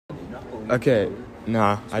Okay,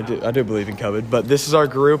 nah, I do believe in COVID, but this is our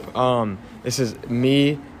group. This is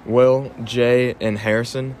me, Will, Jay, and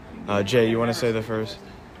Harrison. Jay, you want to say the first?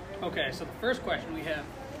 Okay, so the first question we have: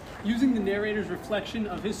 using the narrator's reflection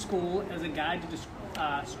of his school as a guide to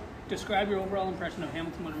describe your overall impression of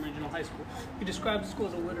Hamilton Wenham Regional High School. You describe the school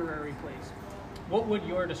as a literary place. What would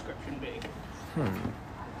your description be?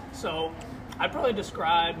 So, I'd probably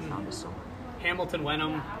describe Hamilton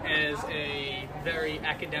Wenham as a very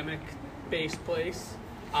academic-based place.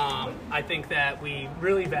 I think that we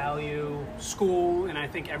really value school, and I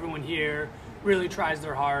think everyone here really tries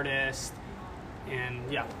their hardest. And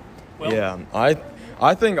yeah, well, Yeah,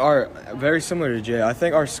 I think very similar to Jay. I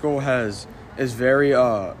think our school is very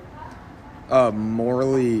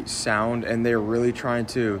morally sound, and they're really trying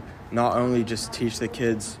to not only just teach the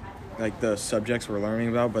kids like the subjects we're learning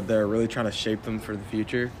about, but they're really trying to shape them for the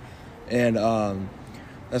future. And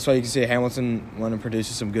that's why you can see Hamilton Wenham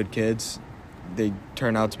produces some good kids. They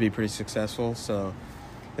turn out to be pretty successful, so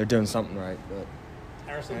they're doing something right. But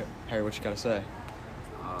Harrison? Harry, what you gotta say?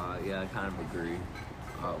 Yeah, I kind of agree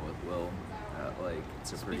with Will.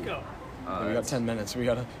 It's a pretty. Speak up. We got 10 minutes. We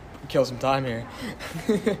gotta kill some time here.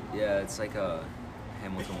 Yeah, it's like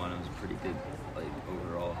Hamilton Wenham's a pretty good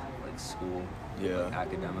overall school. Yeah.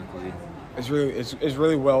 Academically. It's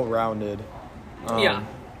really well rounded. Yeah,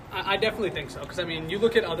 I definitely think so. Because, I mean, you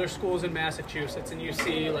look at other schools in Massachusetts and you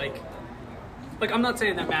see, like I'm not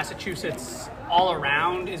saying that Massachusetts all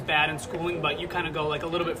around is bad in schooling, but you kind of go, a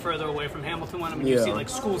little bit further away from Hamilton Wenham and you see,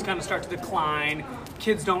 schools kind of start to decline.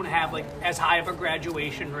 Kids don't have, as high of a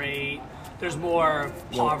graduation rate. There's more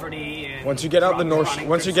poverty and once you get out in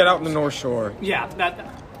the North Shore. Yeah,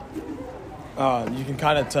 you can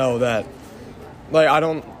kind of tell that,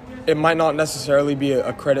 it might not necessarily be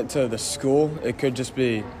a credit to the school. It could just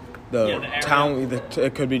be the town.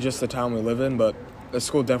 It could be just the town we live in, but the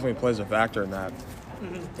school definitely plays a factor in that.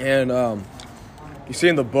 Mm-hmm. And you see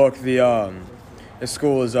in the book, the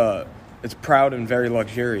school is it's proud and very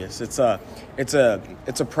luxurious. It's a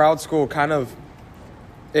proud school. Kind of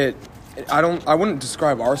I wouldn't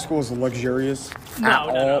describe our school as luxurious at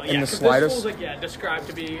all in the slightest. This school's described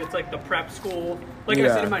to be, it's the prep school. I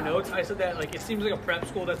said in my notes, I said that it seems like a prep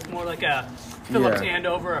school that's more like a Phillips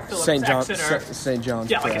Andover, a Phillips Exeter. St.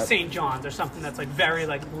 John's. Yeah, like a St. John's or something that's very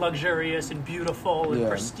luxurious and beautiful and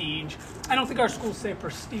prestige. I don't think our schools say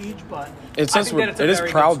prestige, but it is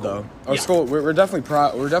proud though. Our school, we're definitely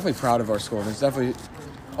proud. We're definitely proud of our school. There's definitely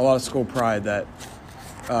a lot of school pride that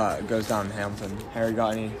goes down in Hamilton. Harry,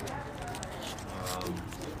 got any?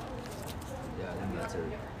 Yeah, I think that's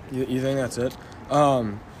it. You think that's it?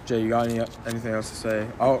 Jay, you got anything else to say?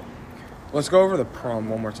 Let's go over the prom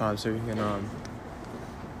one more time so we can.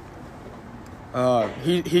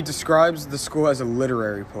 He describes the school as a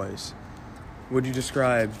literary place. Would you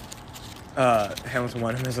describe Hamilton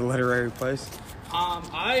Wenham as a literary place?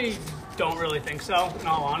 I don't really think so, in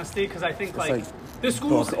all honesty, because I think this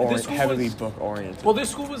school heavily book oriented. Well,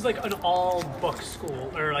 this school was an all book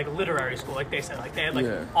school or literary school, like they said. They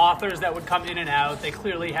had authors that would come in and out. They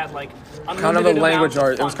clearly had kind of a language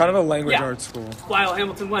art. It was kind of a language art school. While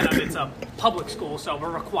Hamilton Wenham, it's a public school, so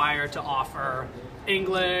we're required to offer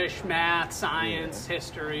English, math, science,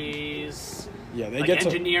 histories. Yeah, they get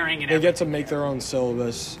engineering and they get to make their own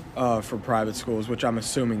syllabus for private schools, which I'm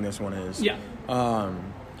assuming this one is. Yeah.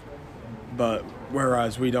 But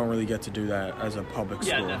whereas we don't really get to do that as a public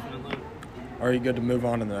school. Yeah, definitely. Are you good to move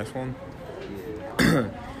on to the next one? All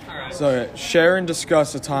right. So, share and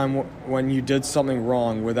discuss a time when you did something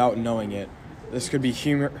wrong without knowing it. This could be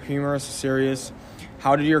humorous, serious.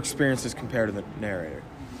 How did your experiences compare to the narrator?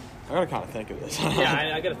 I gotta kind of think of this.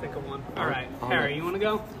 Yeah, I gotta think of one. All right, Harry, you want to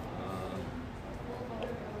go?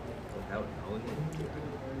 Without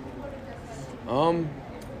knowing it?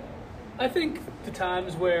 I think the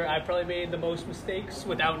times where I probably made the most mistakes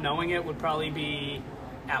without knowing it would probably be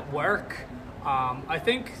at work. I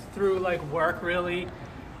think through work really,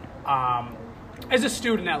 as a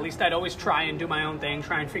student at least, I'd always try and do my own thing,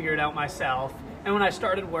 try and figure it out myself. And when I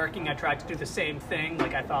started working, I tried to do the same thing.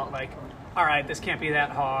 I thought all right, this can't be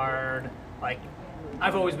that hard.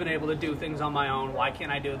 I've always been able to do things on my own. Why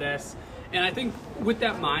can't I do this? And I think with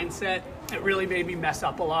that mindset, it really made me mess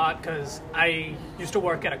up a lot because I used to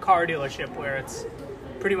work at a car dealership where it's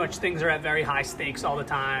pretty much things are at very high stakes all the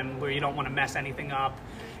time, where you don't want to mess anything up.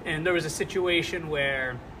 And there was a situation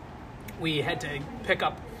where we had to pick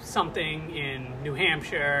up something in New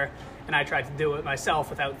Hampshire, and I tried to do it myself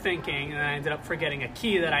without thinking, and I ended up forgetting a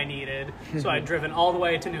key that I needed. So I'd driven all the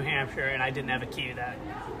way to New Hampshire, and I didn't have a key that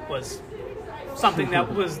was something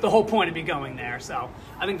that was the whole point of me going there. So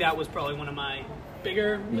I think that was probably one of my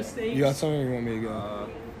bigger mistakes. You got something you want me to go?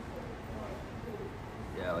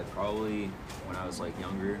 like probably when I was like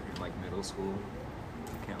younger in like middle school.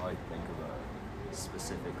 I can't like think of a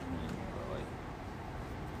specific thing, but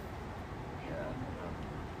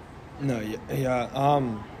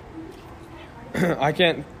like I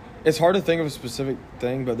can't. It's hard to think of a specific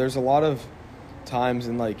thing, but there's a lot of times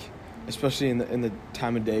in like, especially in the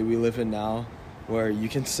time of day we live in now, where you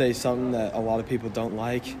can say something that a lot of people don't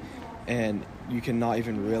like, and you can not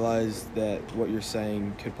even realize that what you're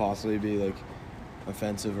saying could possibly be like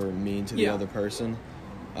offensive or mean to the other person,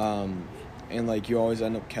 and like you always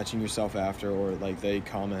end up catching yourself after, or like they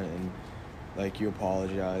comment and like you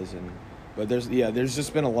apologize, but there's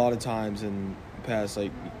just been a lot of times in the past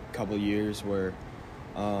like couple of years where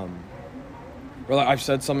like I've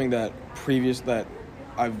said something that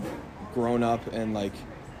I've grown up and like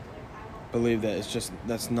believe that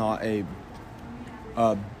that's not a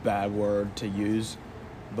bad word to use,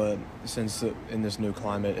 but since in this new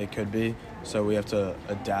climate it could be, so we have to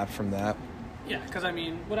adapt from that. Yeah, because I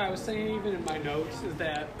mean, what I was saying even in my notes is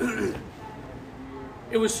that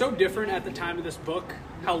it was so different at the time of this book.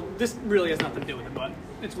 How this really has nothing to do with it, but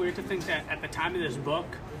it's weird to think that at the time of this book,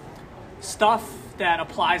 stuff that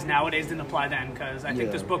applies nowadays didn't apply then, because I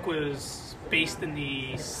think this book was based in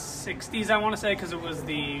the 60s, I want to say, because it was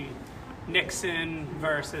the Nixon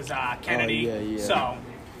versus Kennedy. So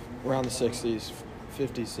around the 60s,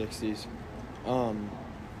 50s,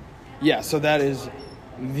 60s. So that is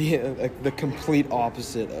the complete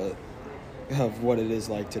opposite of what it is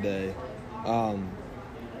like today.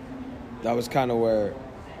 That was kind of where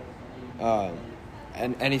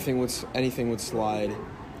and anything would slide,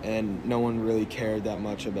 and no one really cared that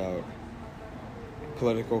much about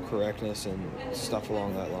political correctness and stuff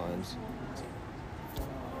along that lines.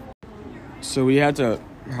 So we had to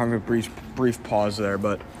have a brief pause there,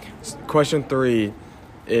 but question 3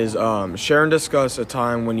 is share and discuss a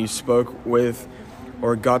time when you spoke with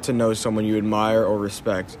or got to know someone you admire or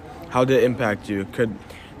respect. How did it impact you? Could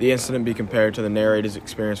the incident be compared to the narrator's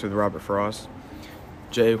experience with Robert Frost?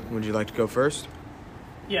 Jay, would you like to go first?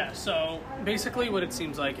 Yeah, so basically what it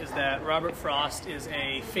seems like is that Robert Frost is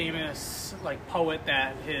a famous poet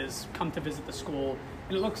that has come to visit the school.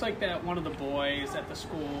 And it looks like that one of the boys at the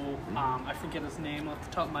school, I forget his name off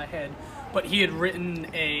the top of my head, but he had written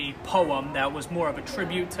a poem that was more of a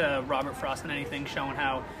tribute to Robert Frost than anything, showing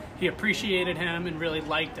how he appreciated him and really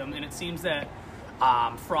liked him. And it seems that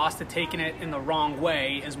Frost had taken it in the wrong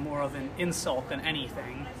way as more of an insult than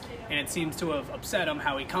anything. And it seems to have upset him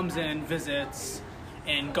how he comes in, visits,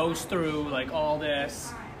 and goes through all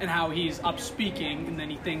this, and how he's up speaking, and then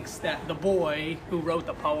he thinks that the boy who wrote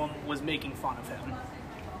the poem was making fun of him.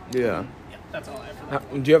 Yeah, that's all I have for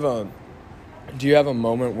that. Do you have a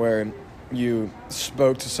moment where you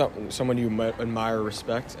spoke to someone you admire or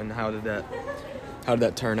respect, and how did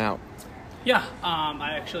that turn out? Yeah,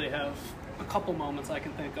 I actually have a couple moments I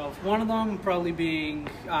can think of. One of them probably being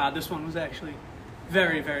this one was actually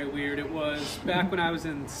very, very weird. It was back when I was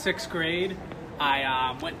in 6th grade.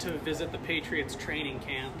 I went to visit the Patriots training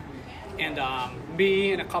camp, and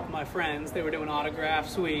me and a couple of my friends, they were doing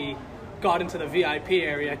autographs. We got into the VIP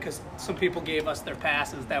area because some people gave us their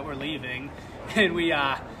passes that were leaving, and we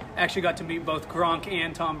actually got to meet both Gronk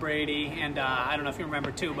and Tom Brady, and I don't know if you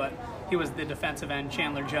remember too, but he was the defensive end,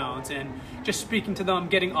 Chandler Jones, and just speaking to them,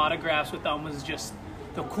 getting autographs with them was just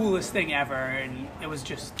the coolest thing ever, and it was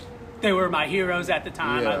just, they were my heroes at the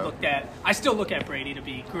time. Yeah. I still look at Brady to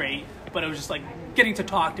be great, but it was just getting to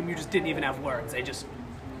talk to him, you just didn't even have words. They just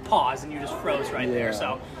paused and you just froze right there.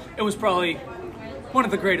 So it was probably one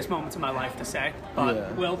of the greatest moments of my life to say.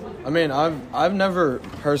 But Will? I mean, I've never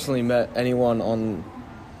personally met anyone on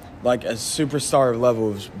a superstar level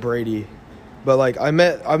of Brady, but I've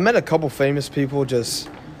met a couple famous people just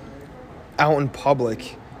out in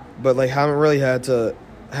public, but haven't really had the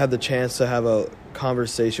chance to have a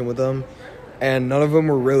conversation with them, and none of them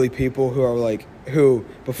were really people who are who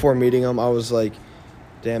before meeting them I was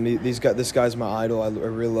damn, this guy's my idol. I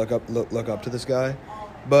really look up to this guy.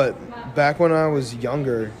 But back when I was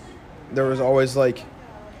younger, there was always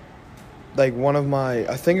one of my,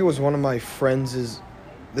 I think it was one of my friends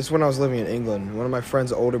this when I was living in England, one of my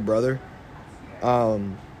friend's older brother, I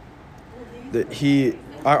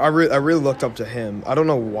really looked up to him. I don't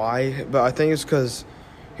know why, but I think it's because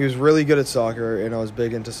he was really good at soccer, and I was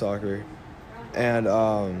big into soccer. And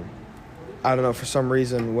I don't know, for some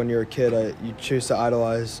reason, when you're a kid, you choose to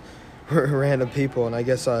idolize random people, and I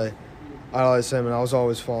guess I idolized him, and I was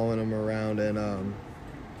always following him around. And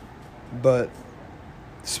but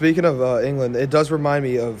speaking of England, it does remind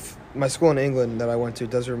me of my school in England that I went to.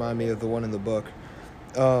 Does remind me of the one in the book,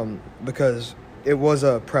 because it was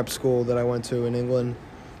a prep school that I went to in England.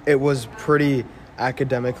 It was pretty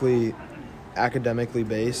academically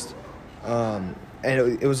based, and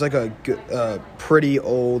it was like a pretty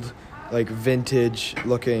old, like vintage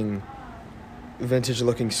looking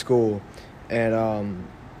school, and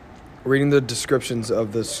reading the descriptions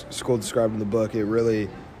of this school described in the book, it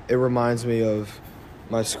reminds me of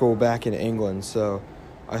my school back in England. So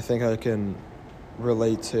I think I can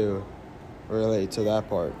relate to that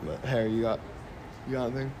part. But Harry, you got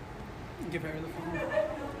anything? Give Harry the phone.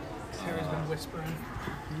 Harry's been whispering.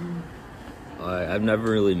 I've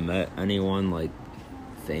never really met anyone like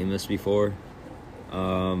famous before.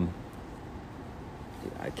 I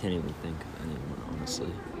can't even think of anyone,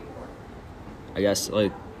 honestly. I guess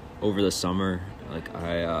like over the summer, like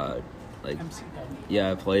I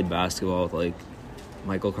played basketball with like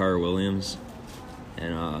Michael Carter Williams,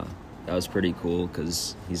 and that was pretty cool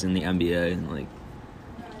because he's in the NBA, and like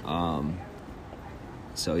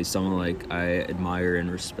so he's someone like I admire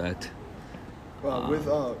and respect. Well, with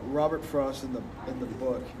Robert Frost in the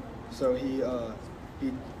book, so he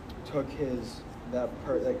took that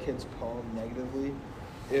kid's poem negatively.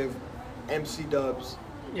 If MC Dubs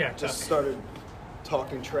started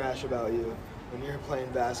talking trash about you when you're playing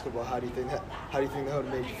basketball, how do you think that would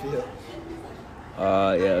make you feel?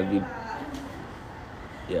 How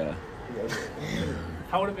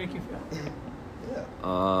would it make you feel?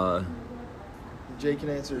 Yeah. Jay can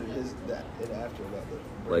answer it after about the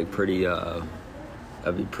like pretty.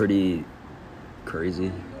 That'd be pretty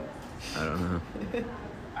crazy. I don't know.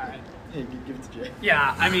 All right. Hey, give it to Jay.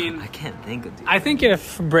 Yeah, I mean, I can't think of. I think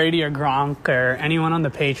if Brady or Gronk or anyone on the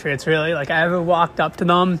Patriots really, like, I ever walked up to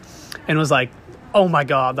them and was like, "Oh my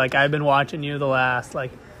God, like I've been watching you the last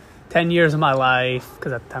like 10 years of my life,"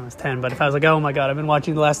 because at the time I was 10. But if I was like, "Oh my God, I've been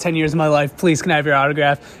watching the last 10 years of my life. Please, can I have your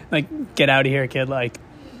autograph?" Like, get out of here, kid. Like,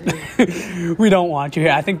 we don't want you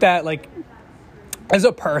here. I think that like, as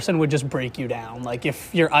a person, would just break you down. Like,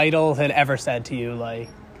 if your idol had ever said to you, like,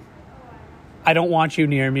 "I don't want you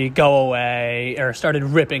near me, go away," or started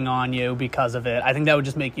ripping on you because of it, I think that would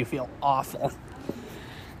just make you feel awful.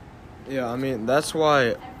 Yeah, I mean, that's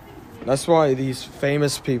why these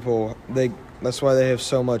famous people, that's why they have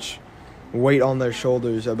so much weight on their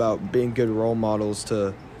shoulders about being good role models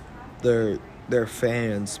to their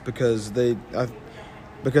fans, because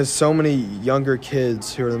so many younger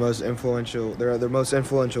kids who are the most influential, they're at their most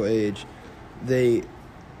influential age, they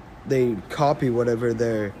copy whatever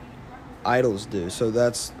their idols do. So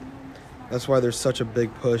that's why there's such a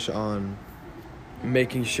big push on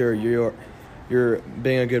making sure you're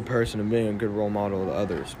being a good person and being a good role model to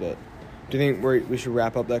others. But do you think we should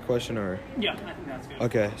wrap up that question, or? Yeah, I think that's good.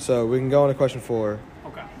 Okay, so we can go on to question 4.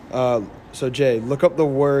 Okay. So Jay, look up the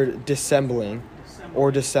word dissembling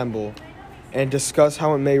or dissemble and discuss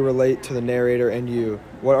how it may relate to the narrator and you.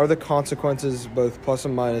 What are the consequences, both plus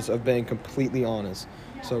and minus, of being completely honest?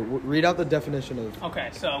 So read out the definition of... Okay,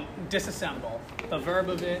 so disassemble. The verb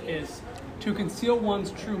of it is to conceal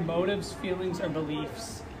one's true motives, feelings, or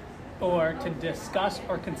beliefs, or to discuss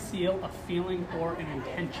or conceal a feeling or an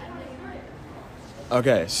intention.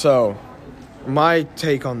 Okay, so my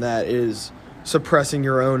take on that is suppressing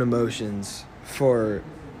your own emotions for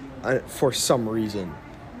some reason.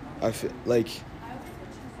 I feel like...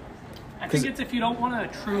 I think it's if you don't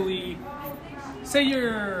want to truly... Say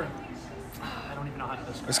you're... I don't even know how to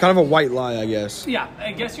describe it. It's kind of a white lie, I guess. Yeah,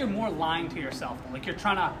 I guess you're more lying to yourself. Like, you're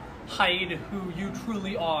trying to hide who you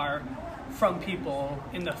truly are from people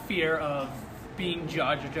in the fear of being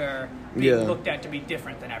judged or being looked at to be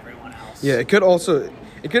different than everyone else. Yeah, it could also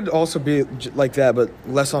be like that, but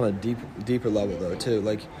less on a deeper level, though, too.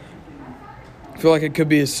 Like, I feel like it could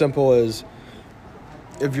be as simple as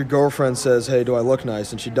if your girlfriend says, "Hey, do I look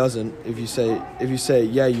nice?" and she doesn't. If you say,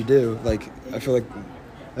 "Yeah, you do," like, I feel like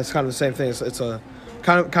that's kind of the same thing. It's a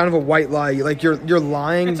kind of a white lie. Like, you're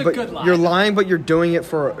lying, it's a but good lie. You're lying, but you're doing it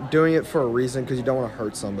for a reason, because you don't want to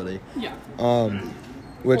hurt somebody. Yeah.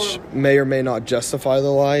 Which may or may not justify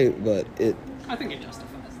the lie, but I think it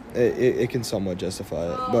justifies it can somewhat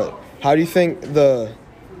justify it. But how do you think the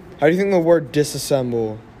word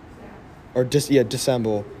disassemble or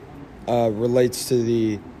dissemble relates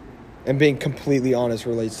to and being completely honest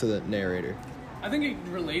relates to the narrator? I think it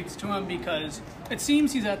relates to him because it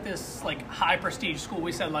seems he's at this like high prestige school.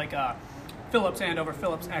 We said like Phillips Andover,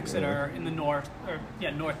 Phillips Exeter in the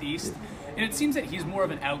northeast. And it seems that he's more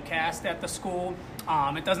of an outcast at the school.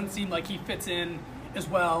 It doesn't seem like he fits in as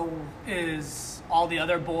well as all the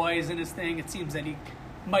other boys in his thing. It seems that he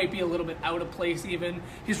might be a little bit out of place even.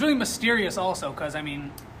 He's really mysterious also because, I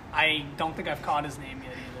mean, I don't think I've caught his name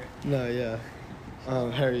yet either. No,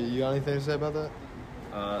 yeah. Harry, you got anything to say about that?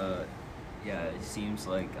 Yeah, it seems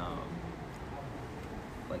like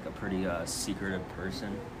like a pretty secretive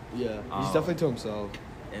person. Yeah, he's definitely to himself.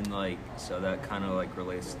 And like, so that kind of like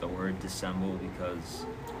relates to the word dissemble, because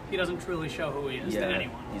he doesn't truly show who he is to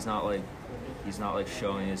anyone. He's not like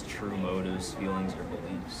showing his true motives, feelings, or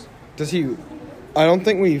beliefs. Does he? I don't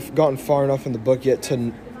think we've gotten far enough in the book yet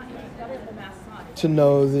to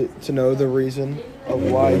know the reason of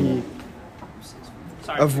why he.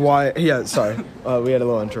 Sorry. Of why? Yeah, sorry. We had a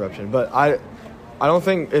little interruption, but I don't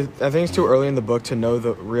think I think it's too early in the book to know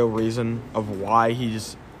the real reason of why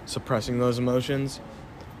he's suppressing those emotions.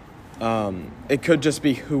 It could just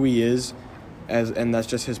be who he is, and that's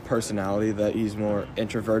just his personality, that he's more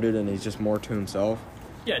introverted and he's just more to himself.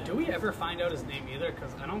 Yeah, do we ever find out his name either?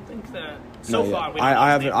 Because I don't think that No, far yeah. we don't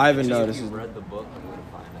know his name. I haven't noticed. If you read the book, you would have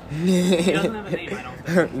found out. He doesn't have a name, I don't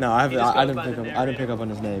think. No, I He just didn't goes by pick the up. I didn't narrative. pick up on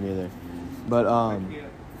his name either. But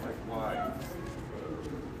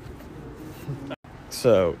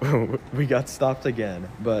so we got stopped again.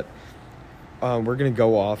 But we're gonna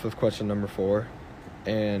go off of question number 4,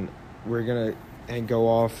 and we're gonna go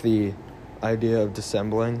off the idea of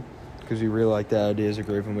dissembling, because we really like that idea as a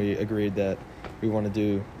group, and we agreed that we want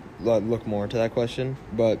to look more into that question.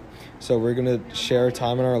 But so we're gonna share a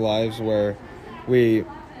time in our lives where we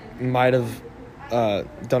might have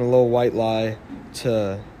done a little white lie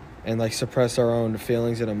and like suppress our own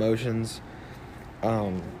feelings and emotions.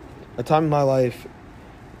 A time in my life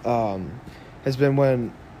has been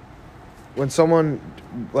when someone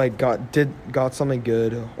like got something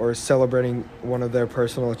good or is celebrating one of their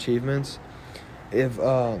personal achievements. If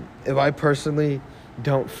I personally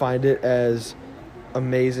don't find it as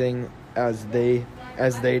amazing as they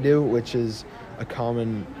do, which is a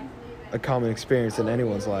common experience in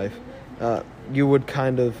anyone's life, you would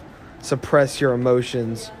kind of suppress your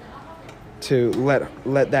emotions to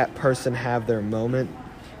let that person have their moment.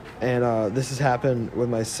 And this has happened with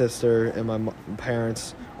my sister and my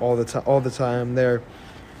parents all the time.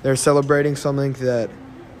 They're celebrating something that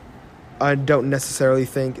I don't necessarily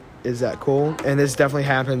think is that cool, and this definitely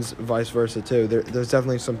happens vice versa too. There's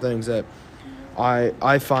definitely some things that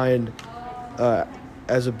I find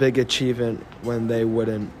as a big achievement when they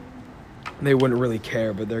wouldn't really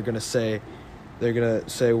care, but they're gonna say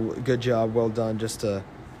good job, well done, just to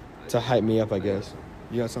hype me up, I guess.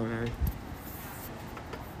 You got something, Harry?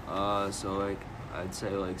 So like I'd say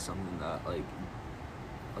like something that like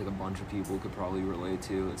a bunch of people could probably relate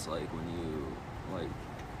to. It's like when you like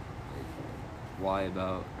lie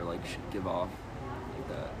about or like give off like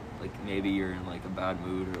that. Like maybe you're in like a bad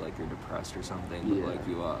mood or like you're depressed or something, but like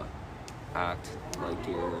you act like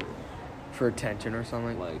you're For attention or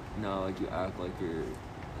something? like no, like you act like you're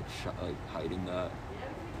like hiding that,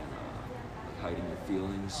 and like hiding your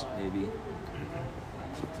feelings maybe.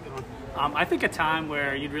 I think a time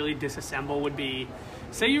where you'd really disassemble would be,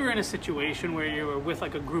 say you were in a situation where you were with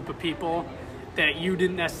like a group of people that you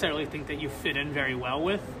didn't necessarily think that you fit in very well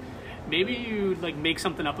with. Maybe you'd like make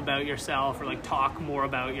something up about yourself or like talk more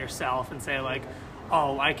about yourself and say like,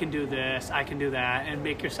 oh, I can do this, I can do that, and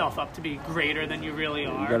make yourself up to be greater than you really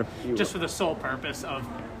are, just for the sole purpose of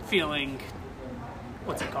feeling,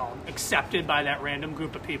 accepted by that random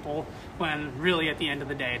group of people, when really at the end of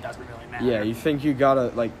the day it doesn't really matter. Yeah, you think you gotta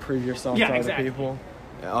like prove yourself to other people,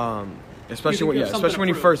 especially when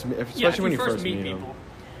you first meet people.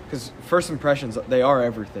 Because first impressions, they are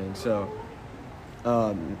everything. So,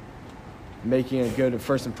 making a good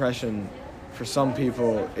first impression for some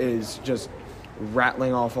people is just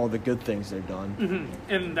rattling off all the good things they've done.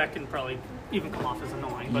 Mm-hmm. And that can probably even come off as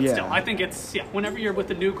annoying. But Yeah. still, I think it's, whenever you're with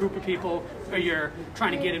a new group of people or you're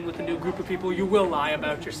trying to get in with a new group of people, you will lie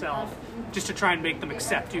about yourself just to try and make them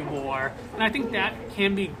accept you more. And I think that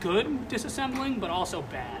can be good disassembling, but also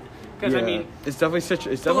bad. Because, I mean, it's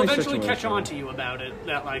definitely they'll eventually catch situational. on to you about it.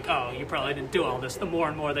 That, like, oh, you probably didn't do all this. The more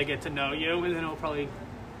and more they get to know you, and then they'll probably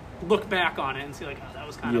look back on it and see, like, oh, that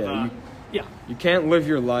was kind of You can't live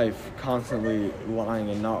your life constantly lying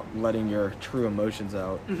and not letting your true emotions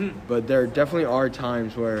out. Mm-hmm. But there definitely are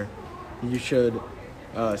times where you should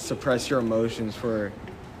suppress your emotions for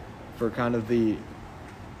kind of the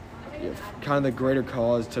greater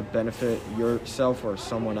cause to benefit yourself or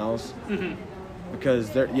someone else. Mm-hmm. Because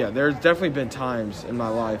there's definitely been times in my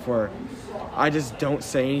life where I just don't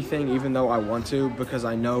say anything even though I want to, because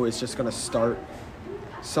I know it's just gonna start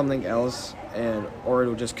something else, or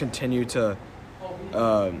it'll just continue to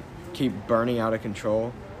keep burning out of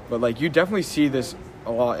control. But like, you definitely see this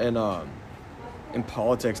a lot in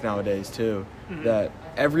politics nowadays too. Mm-hmm. That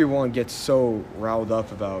everyone gets so riled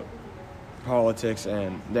up about politics,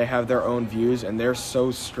 and they have their own views, and they're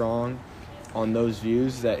so strong on those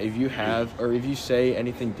views that if you say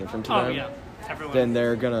anything different to them, then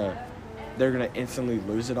they're they're gonna instantly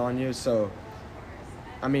lose it on you. So,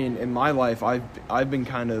 I mean, in my life, I've been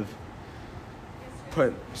kind of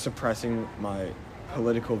suppressing my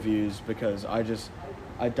political views because I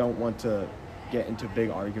don't want to get into big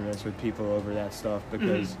arguments with people over that stuff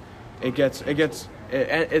because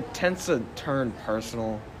it tends to turn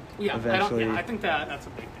personal. Yeah, eventually. I think that's a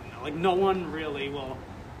big thing. Though. Like no one really will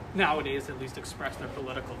nowadays at least express their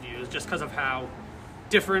political views just because of how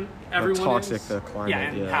different everyone toxic is. the climate.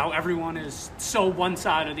 And how everyone is so one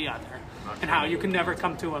side or the other, and how you can never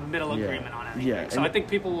come to a middle agreement on anything. Yeah, so I think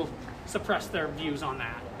people will suppress their views on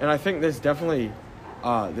that. And I think this definitely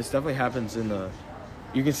happens in the.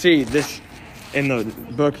 You can see this in the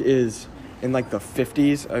book is in like the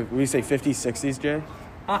 50s. We say 50s, 60s, Jay.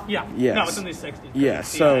 Yeah. Yes. No, it's in the 60s. Yeah.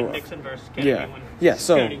 So Nixon versus Kennedy. Yeah.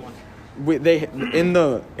 So Kennedy won.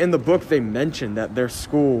 in the book they mentioned that their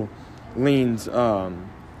school leans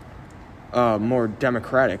more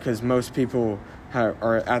democratic because most people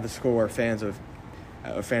are at the school are fans of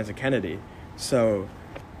Kennedy. So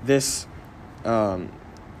this,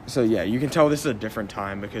 so yeah, you can tell this is a different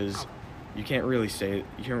time because you can't really say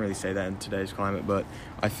that in today's climate. But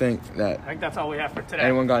I think that's all we have for today.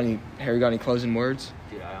 Harry got any closing words?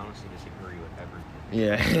 Dude, I honestly disagree with everything.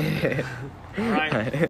 Yeah. All right.